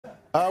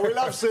We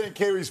love seeing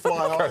Kiwis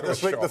fly high.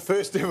 This week, the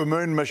first ever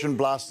moon mission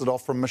blasted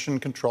off from Mission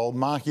Control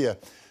Mahia.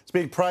 It's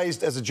been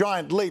praised as a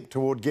giant leap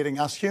toward getting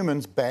us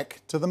humans back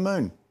to the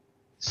moon.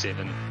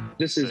 7.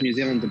 This is New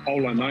Zealand's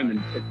Apollo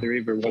moment, if there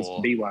ever was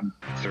to be one.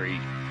 3,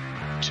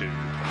 2,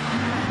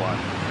 1.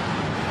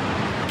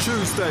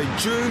 Tuesday,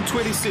 June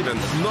 27th,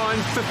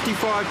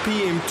 9:55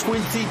 p.m.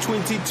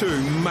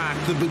 2022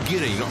 marked the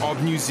beginning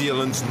of New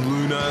Zealand's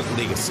lunar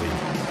legacy.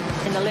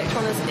 An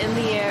electron is in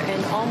the air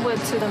and onward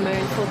to the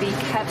moon for the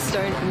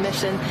Capstone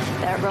mission.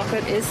 That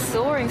rocket is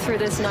soaring through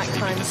this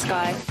nighttime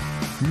sky.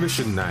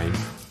 Mission name,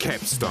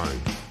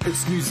 Capstone.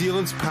 It's New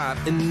Zealand's part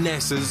in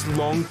NASA's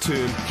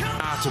long-term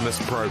Artemis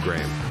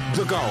program.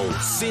 The goal,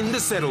 send a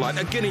satellite,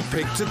 a guinea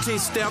pig, to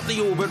test out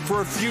the orbit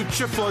for a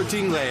future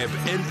floating lab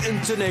and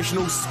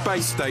International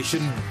Space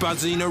Station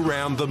buzzing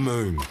around the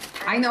moon.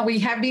 I know we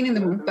have been in the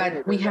moon,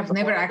 but we have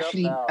never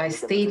actually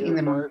stayed in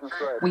the moon.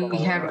 We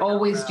have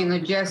always,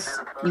 just,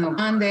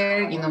 gone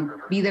there,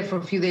 be there for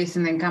a few days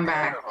and then come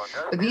back.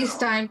 But this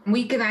time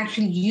we can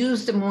actually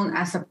use the moon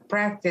as a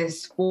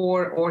practice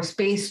for our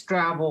space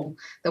travel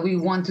that we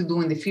want to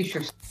do in the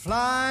future.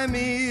 Fly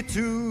me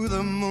to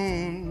the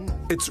moon.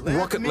 It's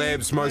Rocket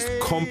Lab's most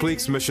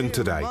complex mission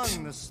to date.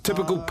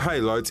 Typical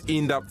payloads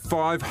end up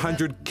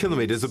 500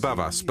 kilometres above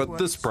us, but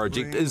this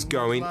project is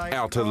going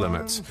outer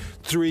limits.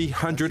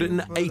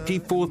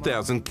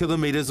 384,000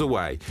 kilometres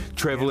away,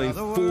 travelling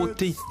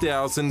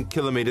 40,000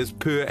 kilometres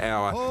per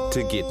hour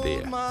to get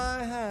there.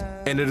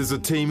 And it is a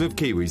team of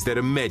Kiwis that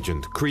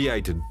imagined,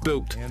 created,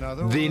 built,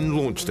 then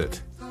launched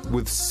it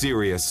with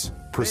serious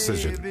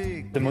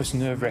precision. The most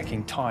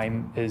nerve-wracking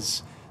time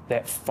is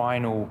that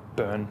final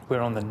burn. We're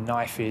on the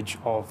knife edge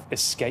of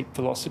escape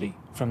velocity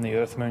from the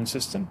Earth-Moon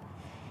system.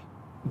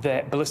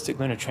 That ballistic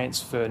lunar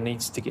transfer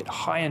needs to get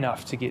high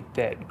enough to get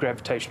that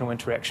gravitational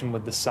interaction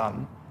with the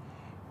sun,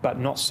 but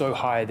not so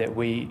high that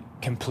we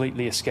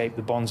completely escape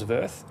the bonds of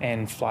Earth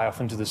and fly off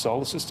into the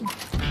solar system.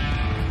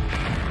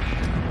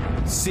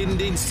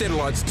 Sending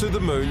satellites to the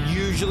moon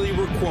usually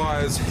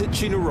requires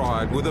hitching a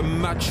ride with a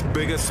much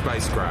bigger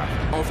spacecraft,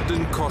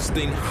 often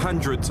costing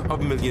hundreds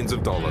of millions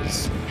of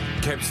dollars.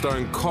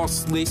 Capstone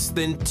costs less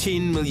than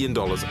 $10 million,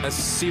 a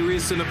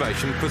serious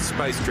innovation for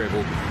space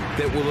travel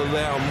that will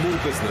allow more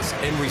business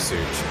and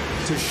research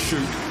to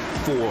shoot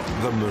for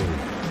the moon.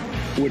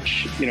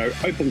 Which,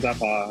 opens up,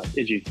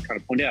 as you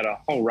kind of point out, a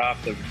whole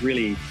raft of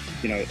really,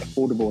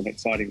 affordable and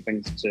exciting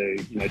things to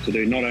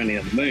do, not only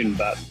on the moon,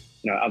 but,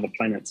 other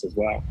planets as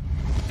well.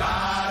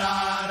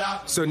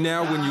 So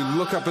now when you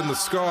look up in the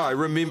sky,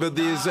 remember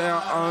there's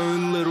our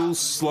own little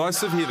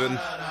slice of heaven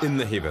in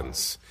the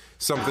heavens.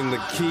 Something the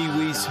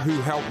Kiwis who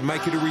helped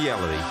make it a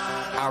reality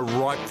are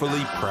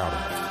rightfully proud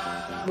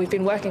of. We've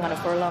been working on it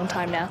for a long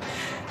time now.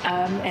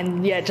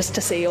 And yeah, just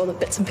to see all the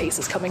bits and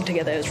pieces coming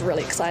together is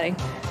really exciting.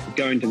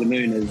 Going to the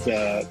moon is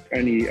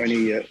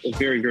only a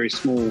very, very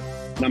small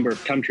number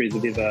of countries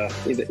have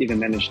ever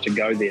managed to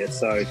go there.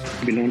 So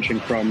to be launching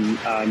from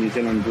New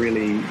Zealand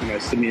really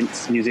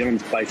cements New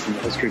Zealand's place in the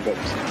history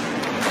books.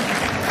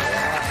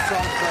 So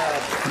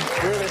proud.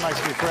 Really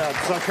makes me proud.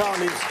 So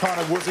currently it's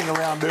kind of whizzing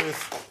around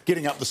Earth,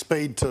 getting up the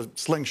speed to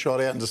slingshot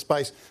out into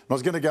space. And I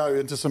was going to go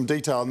into some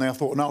detail, and then I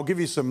thought, no, I'll give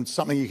you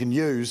something you can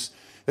use.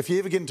 If you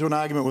ever get into an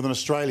argument with an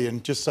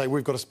Australian, just say,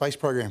 we've got a space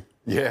program.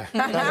 Yeah.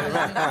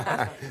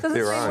 Does this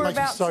mean we're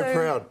about so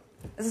proud.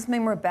 Does this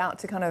mean we're about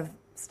to kind of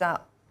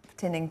start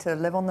pretending to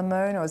live on the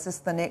moon, or is this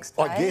the next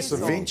phase? I guess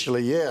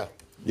eventually, yeah.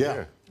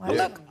 Well,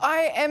 look,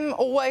 I am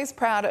always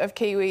proud of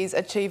Kiwis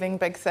achieving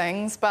big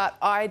things, but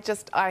I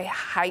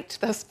hate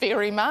this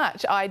very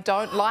much. I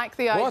don't like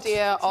the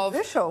idea of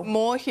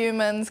more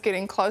humans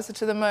getting closer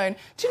to the moon.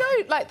 Do you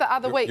know, like the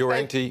other week... You're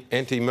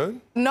anti-moon?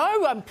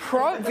 No, I'm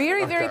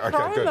very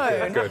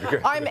pro-moon.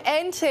 Good. I'm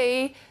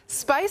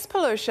anti-space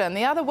pollution.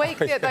 The other week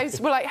they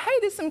were like, hey,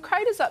 there's some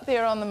craters up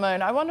there on the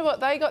moon. I wonder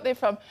what they got there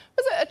from.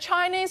 Was it a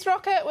Chinese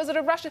rocket? Was it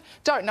a Russian?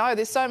 Don't know.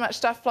 There's so much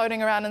stuff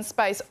floating around in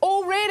space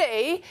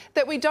already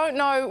that we don't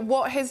know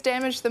what has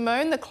damaged the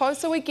moon. The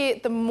closer we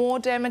get, the more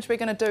damage we're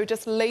going to do.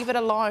 Just leave it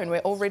alone. We're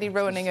already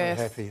ruining Earth.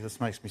 Happy.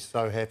 This makes me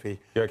so happy.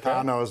 You okay?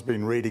 Kano has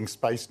been reading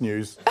space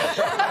news.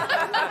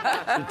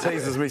 She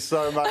teases me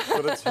so much,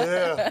 but it's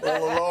her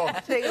all along.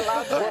 She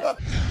loves it.